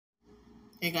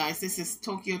Hey guys, this is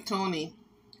Toni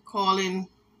calling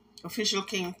official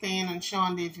Kingpin and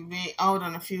Sean Davey out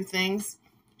on a few things.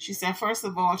 She said, first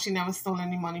of all, she never stole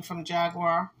any money from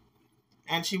Jaguar.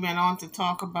 And she went on to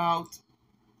talk about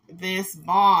this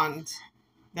bond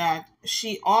that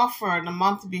she offered a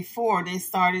month before they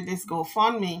started this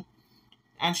GoFundMe.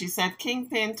 And she said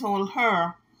Kingpin told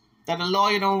her that a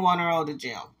lawyer don't want her out of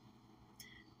jail.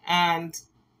 And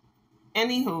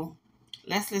anywho,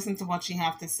 let's listen to what she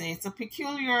have to say. It's a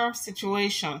peculiar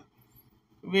situation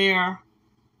where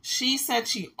she said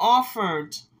she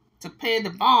offered to pay the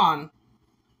bond,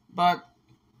 but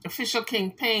official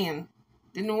Kingpin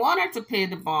didn't want her to pay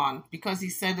the bond because he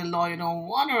said the lawyer don't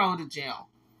want her out of jail.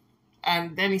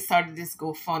 And then he started this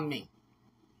GoFundMe.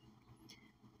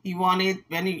 He wanted,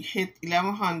 when he hit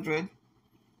 1,100,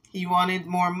 he wanted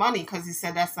more money because he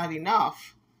said that's not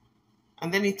enough.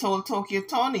 And then he told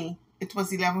Toni it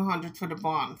was 1,100 for the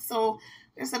bond. So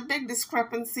there's a big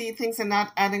discrepancy. Things are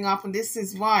not adding up. And this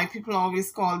is why people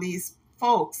always call these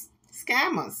folks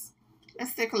scammers.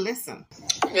 Let's take a listen.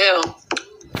 Yeah.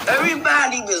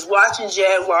 Everybody was watching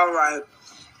Jaguar right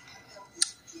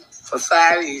for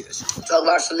 5 years. Talk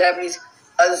about celebrities.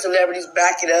 Other celebrities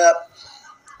back it up.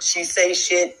 She say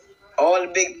shit. All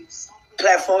the big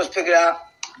platforms pick it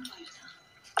up.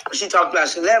 She talked about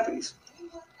celebrities.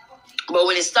 But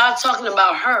when it started talking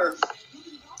about her,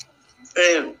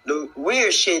 and the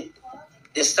weird shit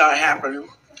that started happening,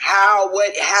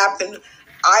 what happened,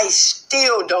 I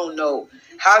still don't know.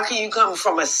 How can you come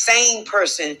from a sane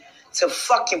person to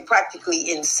fucking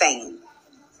practically insane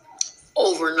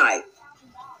overnight?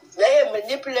 They have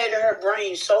manipulated her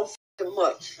brain so fucking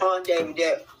much on Davey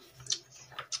that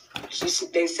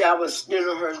they said I was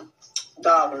stealing her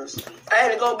dollars. I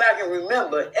had to go back and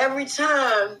remember every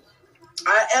time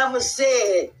I ever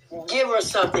said give her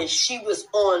something, she was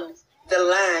on the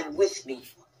line with me.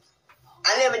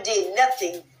 I never did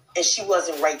nothing and she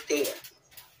wasn't right there.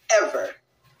 Ever.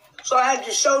 So I had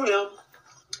to show them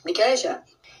the cash out.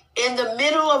 In the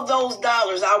middle of those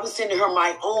dollars, I was sending her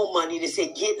my own money to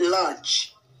say get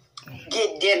lunch,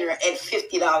 get dinner at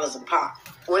 $50 a pop.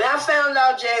 When I found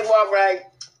out Jaguar right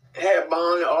had a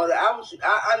bond and all that,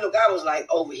 I was like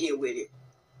over here with it.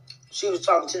 She was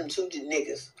talking to them two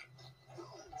niggas.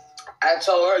 I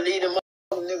told her, leave them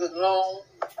niggas alone.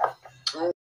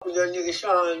 Your nigga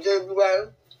Sean and everybody.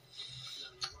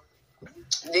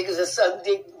 Niggas that suck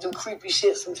dick do creepy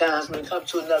shit sometimes when it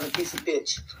comes to another piece of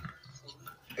bitch.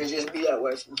 It just be that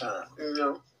way sometimes, you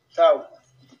know? So,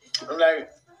 I'm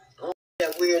like,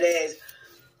 that weird ass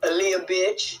Aaliyah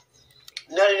bitch.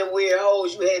 None of them weird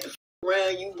hoes you had to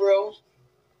around you, bro.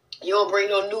 You don't bring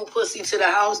no new pussy to the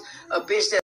house. A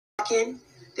bitch that's fucking.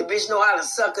 The bitch know how to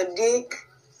suck a dick.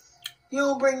 You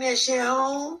don't bring that shit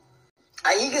home.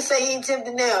 He can say he ain't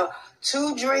tempted now.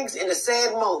 2 drinks in a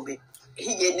sad moment.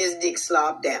 He getting his dick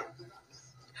slobbed down.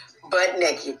 Butt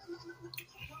naked.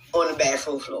 On the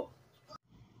bathroom floor.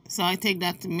 So I take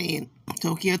that to mean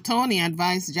Toni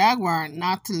advised Jaguar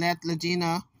not to let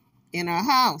Legina in her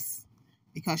house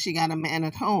because she got a man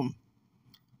at home.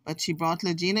 But she brought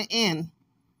Legina in,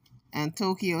 and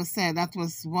Tokyo said that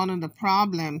was one of the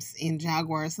problems in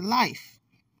Jaguar's life.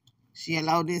 She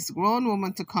allowed this grown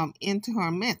woman to come into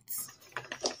her midst.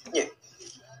 Yeah,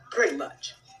 pretty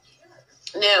much.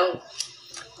 Now,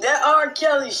 that R.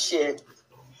 Kelly shit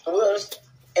was,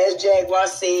 as Jaguar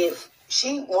said,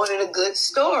 she wanted a good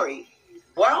story.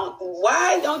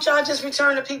 Why don't y'all just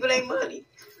return the people their money?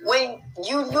 When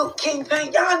you knew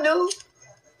Kingpin, y'all knew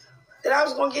that I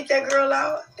was going to get that girl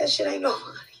out. That shit ain't no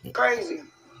money. Crazy.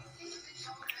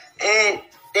 And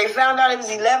they found out it was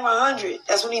 1,100.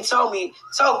 That's when he told me,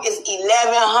 Toke, it's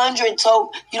 1,100,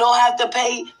 Toke. You don't have to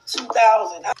pay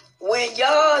 2,000. When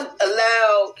y'all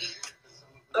allowed,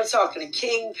 I'm talking to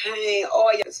Kingpin,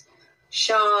 all y'all,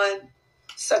 Sean,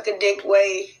 suck a dick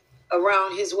way,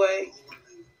 around his way,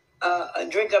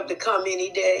 drink up to come any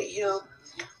day, him,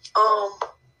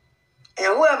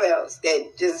 and whoever else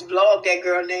that just blogged that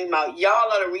girl name out.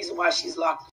 Y'all are the reason why she's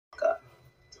locked up.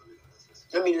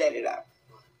 Let me let it out.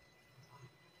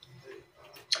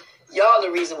 Y'all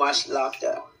the reason why she locked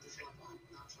up.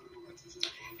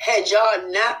 Had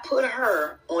y'all not put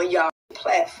her on y'all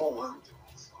platform,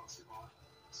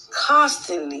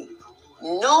 constantly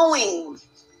knowing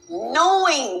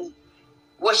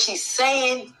what she's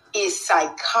saying is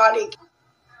psychotic,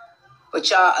 but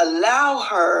y'all allow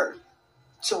her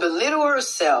to belittle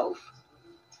herself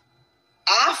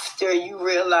after you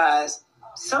realize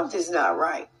something's not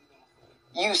right.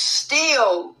 You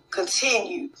still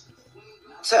continue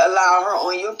to allow her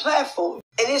on your platform.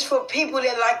 And it's for people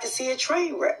that like to see a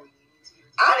train wreck.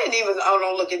 I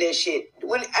don't look at that shit.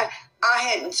 I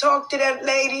hadn't talked to that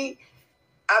lady.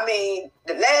 I mean,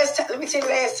 the last time, let me tell you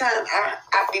the last time,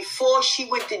 before she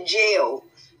went to jail,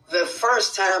 the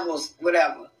first time was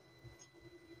whatever,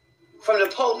 from the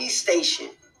police station.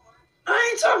 I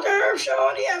ain't talked to her,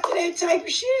 shorty, after that type of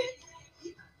shit.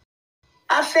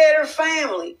 I fed her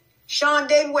family. Sean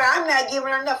David, where I'm not giving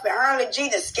her enough, and her and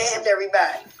Gina scammed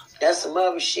everybody. That's some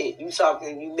other shit. You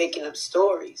making up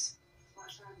stories.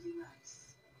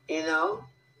 You know?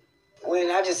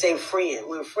 When I just say friend,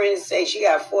 when friends say she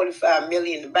got $45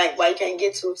 million in the bank, why you can't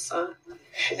get to it, son?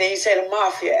 And then you say the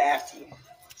mafia after you.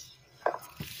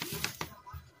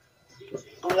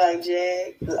 I'm like,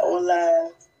 Jag, on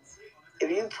live. If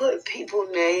you put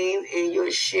people's name in your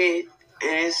shit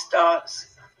and it starts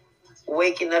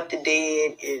waking up the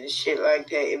dead and shit like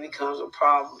that, it becomes a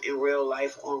problem in real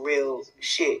life on real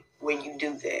shit when you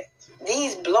do that.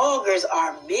 These bloggers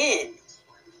are men.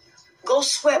 Go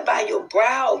sweat by your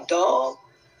brow, dog.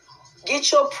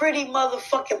 Get your pretty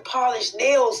motherfucking polished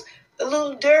nails a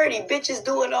little dirty. Bitches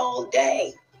do it all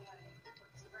day.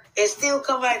 And still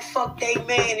come back, fuck they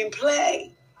man and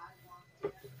play.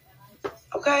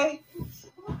 Okay?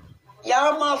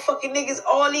 Y'all motherfucking niggas,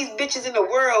 all these bitches in the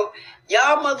world,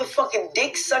 y'all motherfucking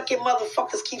dick sucking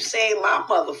motherfuckers keep saying my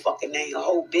motherfucking name,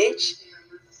 hoe bitch.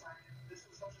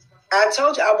 I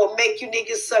told you I will make you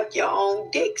niggas suck your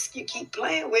own dicks. You keep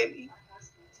playing with me.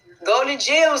 Go to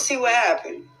jail and see what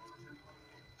happened.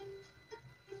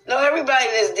 No, everybody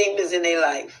has demons in their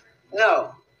life.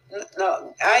 No,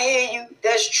 I hear you.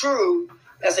 That's true.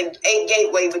 That's a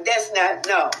gateway, but that's not,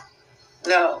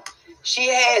 no. She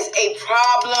has a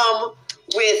problem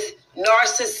with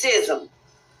narcissism.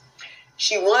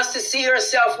 She wants to see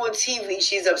herself on TV.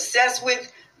 She's obsessed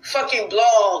with fucking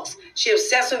blogs. She's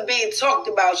obsessed with being talked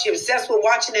about. She's obsessed with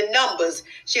watching the numbers.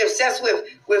 She's obsessed with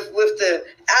the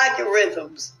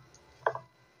algorithms.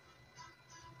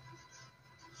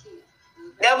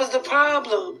 That was the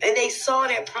problem. And they saw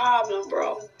that problem,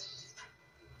 bro.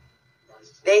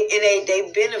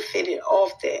 They benefited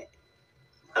off that.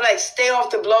 I'm like, stay off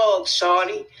the blogs,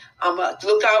 shawty. I'm going to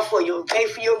look out for you. I'm going to pay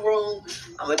for your room.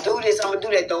 I'm going to do this. I'm going to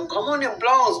do that. Don't come on them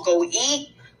blogs. Go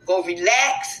eat. Go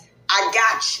relax. I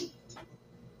got you.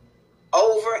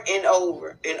 Over and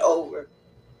over and over.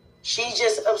 She's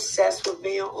just obsessed with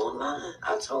being online.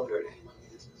 I told her that.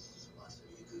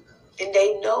 And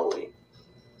they know it.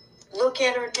 Look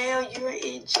at her now. You're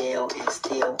in jail and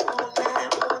still online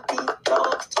on these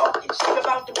dogs talking shit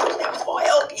about the bitch that was going to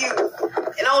help you.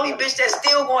 And the only bitch that's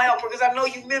still going to help her because I know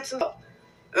you mental.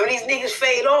 When these niggas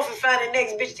fade off and find the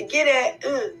next bitch to get at,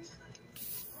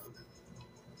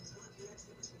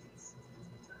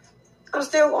 I'm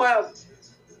still going to help her.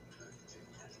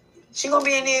 She going to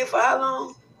be in there for how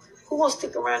long? Who going to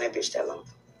stick around that bitch that long?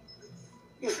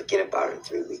 You forget about her in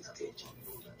 3 weeks, bitch.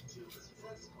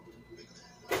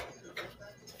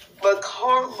 But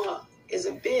karma is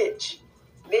a bitch.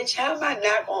 Bitch, how am I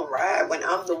not going to ride when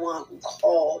I'm the one who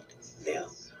called them?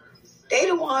 They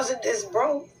the ones that is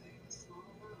broke.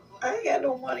 I ain't got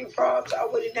no money problems. I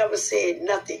would have never said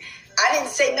nothing. I didn't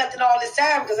say nothing all this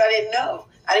time because I didn't know.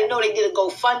 I didn't know they did a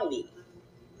GoFundMe.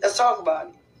 Let's talk about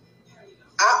it.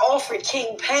 I offered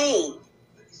King Payne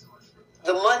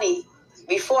the money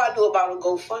before I knew about a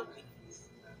GoFundMe.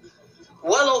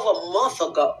 Well over a month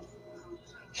ago.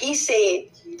 He said,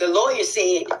 the lawyer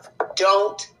said,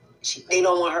 they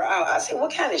don't want her out. I said,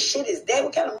 what kind of shit is that?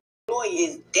 What kind of lawyer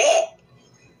is that?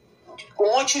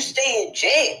 Won't you stay in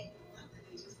jail?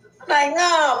 I'm like,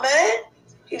 nah, man.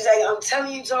 He was like, I'm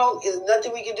telling you, Toni, there's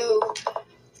nothing we can do.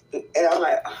 And I was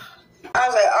like, all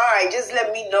right, just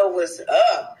let me know what's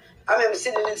up. I remember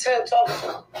sitting in the tub talking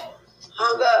to him.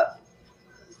 Hung up.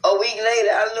 A week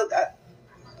later, I looked,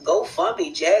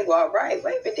 GoFundMe, Jaguar, right?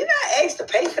 Wait, but didn't I ask to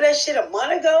pay for that shit a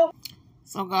month ago?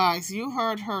 So, guys, you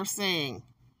heard her saying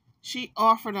she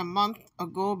offered a month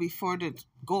ago before the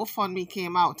GoFundMe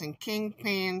came out, and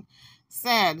Kingpin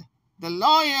said the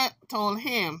lawyer told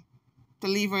him to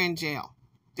leave her in jail.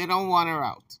 They don't want her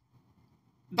out.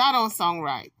 That don't sound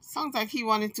right. Sounds like he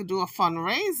wanted to do a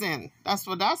fundraising. That's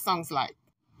what that sounds like.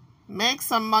 Make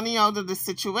some money out of the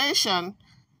situation,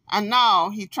 and now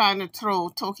he's trying to throw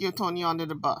Tokyo Toni under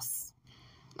the bus.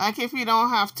 Like if we don't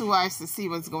have two eyes to see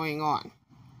what's going on.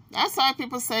 That's why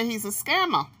people say he's a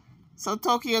scammer. So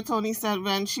Tokyo Toni said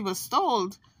when she was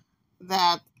told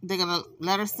that they're going to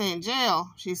let her stay in jail,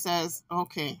 she says,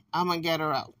 okay, I'm going to get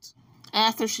her out.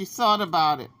 After she thought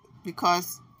about it,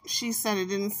 because she said it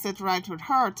didn't sit right with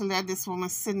her to let this woman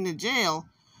sit in the jail.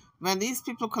 When these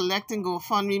people collecting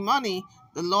GoFundMe money,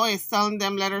 the lawyer's telling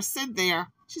them let her sit there.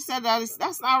 She said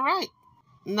that's not right.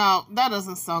 No, that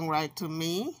doesn't sound right to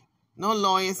me. No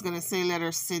lawyer is going to say let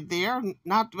her sit there.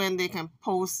 Not when they can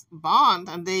post bond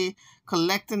and they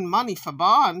collecting money for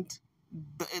bond.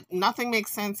 Nothing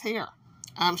makes sense here.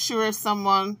 I'm sure if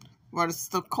someone was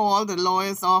to call the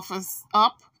lawyer's office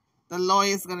up, the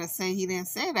lawyer is going to say he didn't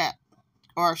say that.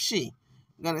 Or she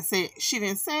going to say she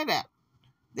didn't say that.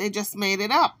 They just made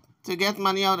it up to get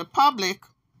money out of the public.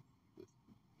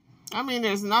 I mean,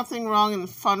 there's nothing wrong in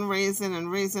fundraising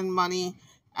and raising money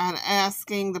and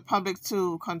asking the public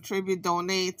to contribute,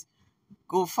 donate,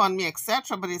 GoFundMe,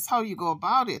 etc. But it's how you go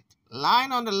about it.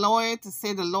 Lying on the lawyer to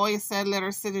say the lawyer said let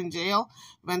her sit in jail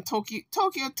when Tokyo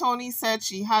Toni said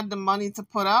she had the money to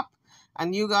put up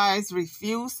and you guys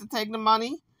refused to take the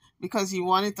money because you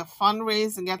wanted to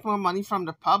fundraise and get more money from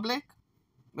the public.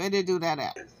 Where they do that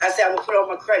at? I said, I'm going to put it on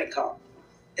my credit card.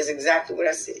 That's exactly what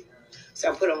I said.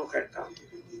 So I put it on my credit card.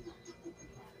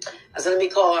 I said, let me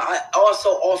call. I also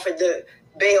offered the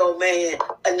bail man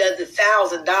another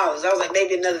 $1,000. I was like,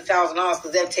 maybe another $1,000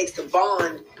 because that takes the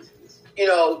bond, you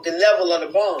know, the level of the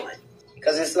bond.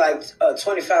 Because it's like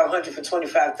 $2,500 for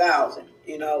 $25,000,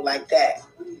 you know, like that.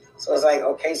 So it's like,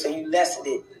 okay, so you lessened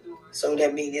it. So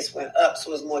that means this went up.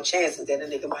 So it's more chances that a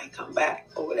nigga might come back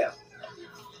or whatever.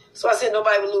 So I said,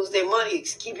 nobody will lose their money.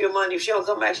 Keep your money. If she don't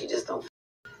come back, she just don't.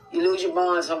 You lose your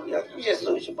bonds. You just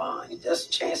lose your bond. That's a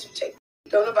chance to take.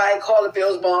 Don't nobody call the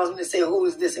bills bondsman and say, who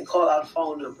is this, and call out a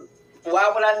phone number.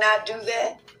 Why would I not do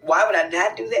that? Why would I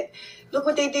not do that? Look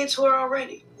what they did to her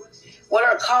already. When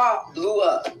her car blew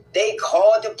up, they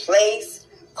called the place,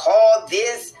 called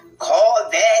this,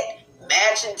 called that,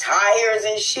 matching tires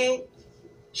and shit.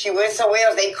 She went somewhere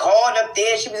else. They called up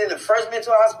there. She was in the first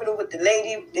mental hospital with the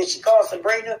lady that she called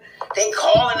Sabrina. They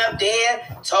calling up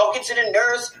there, talking to the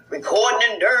nurse, recording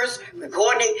the nurse,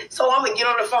 recording it. So I'm going to get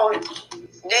on the phone.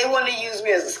 They want to use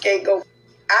me as a scapegoat.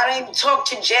 I didn't talk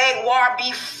to Jaguar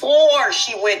before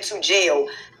she went to jail.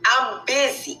 I'm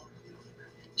busy.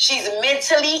 She's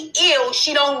mentally ill.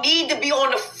 She don't need to be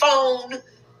on the phone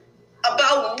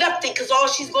about nothing because all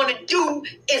she's going to do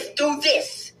is do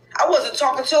this. I wasn't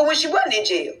talking to her when she wasn't in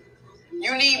jail.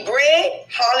 You need bread?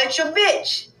 Holler at your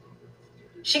bitch.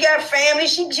 She got family.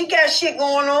 She got shit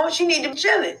going on. She need to be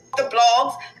chilling. The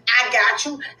blogs, I got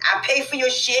you. I pay for your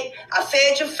shit. I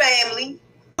fed your family.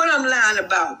 What I'm lying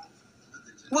about?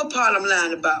 What part I'm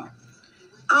lying about?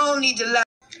 I don't need to lie.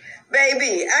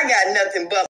 Baby, I got nothing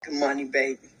but money,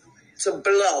 baby. To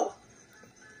blow.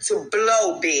 To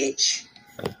blow, bitch.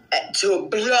 To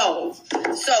blow.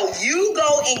 So you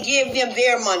go and give them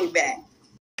their money back.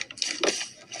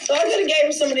 So I could have gave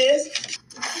them some of this.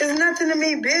 It's nothing to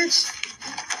me, bitch.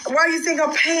 Why do you think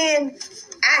I'm paying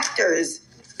actors,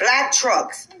 black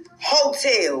trucks,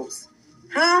 hotels?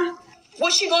 Huh?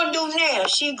 What's she gonna do now?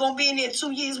 She ain't gonna be in there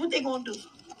 2 years. What they gonna do?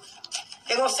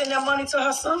 They gonna send that money to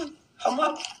her son, her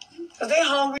mother? Because they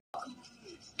hungry.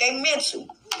 They mental.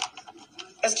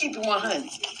 Let's keep it 100.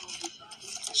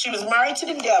 She was married to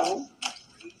the devil.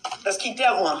 Let's keep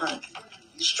that 100.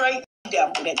 Straight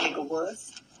devil that nigga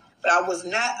was. But I was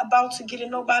not about to get in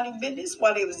nobody's business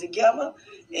while they was together.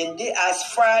 And I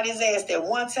fried his ass that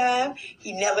one time.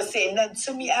 He never said nothing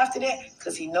to me after that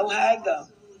because he know how it go.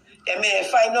 That man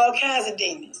fighting all kinds of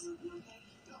demons.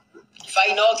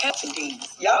 Fighting all kinds of demons.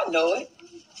 Y'all know it.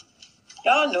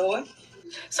 Y'all know it.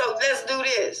 So let's do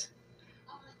this.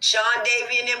 Sean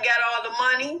Davey and them got all the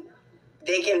money.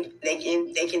 They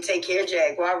can take care of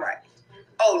Jaguar Wright.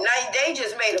 Oh, now they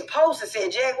just made a post that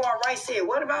said Jaguar Wright said,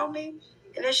 what about me?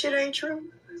 And that shit ain't true.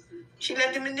 She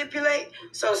let them manipulate.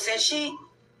 So since she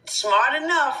smart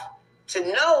enough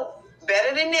to know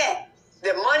better than that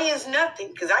money is nothing,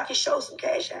 because I can show some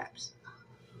cash apps.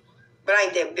 But I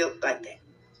ain't that built like that.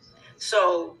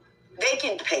 So they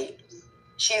can pay it.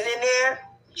 She's in there.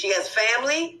 She has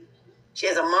family. She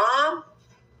has a mom.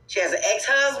 She has an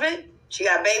ex-husband. She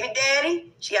got baby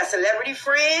daddy. She got celebrity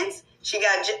friends. She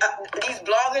got these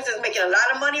bloggers that's making a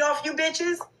lot of money off you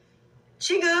bitches.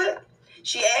 She good.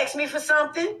 She asked me for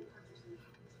something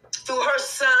through her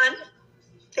son.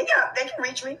 They can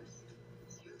reach me.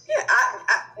 Yeah,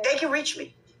 they can reach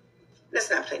me. Let's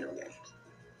not play no games.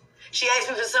 She asked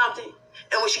me for something,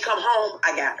 and when she come home,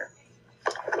 I got her.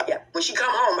 Yeah, when she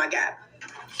come home, I got her.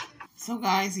 So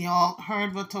guys, y'all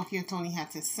heard what Tokyo Toni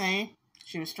had to say.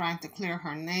 She was trying to clear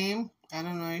her name. I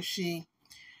don't know if she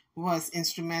was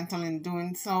instrumental in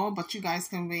doing so, but you guys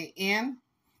can weigh in.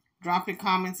 Drop your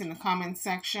comments in the comment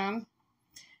section.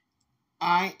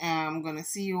 I am going to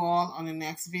see you all on the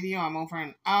next video. I'm over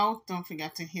and out. Don't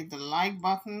forget to hit the like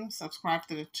button. Subscribe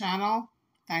to the channel.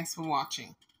 Thanks for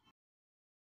watching.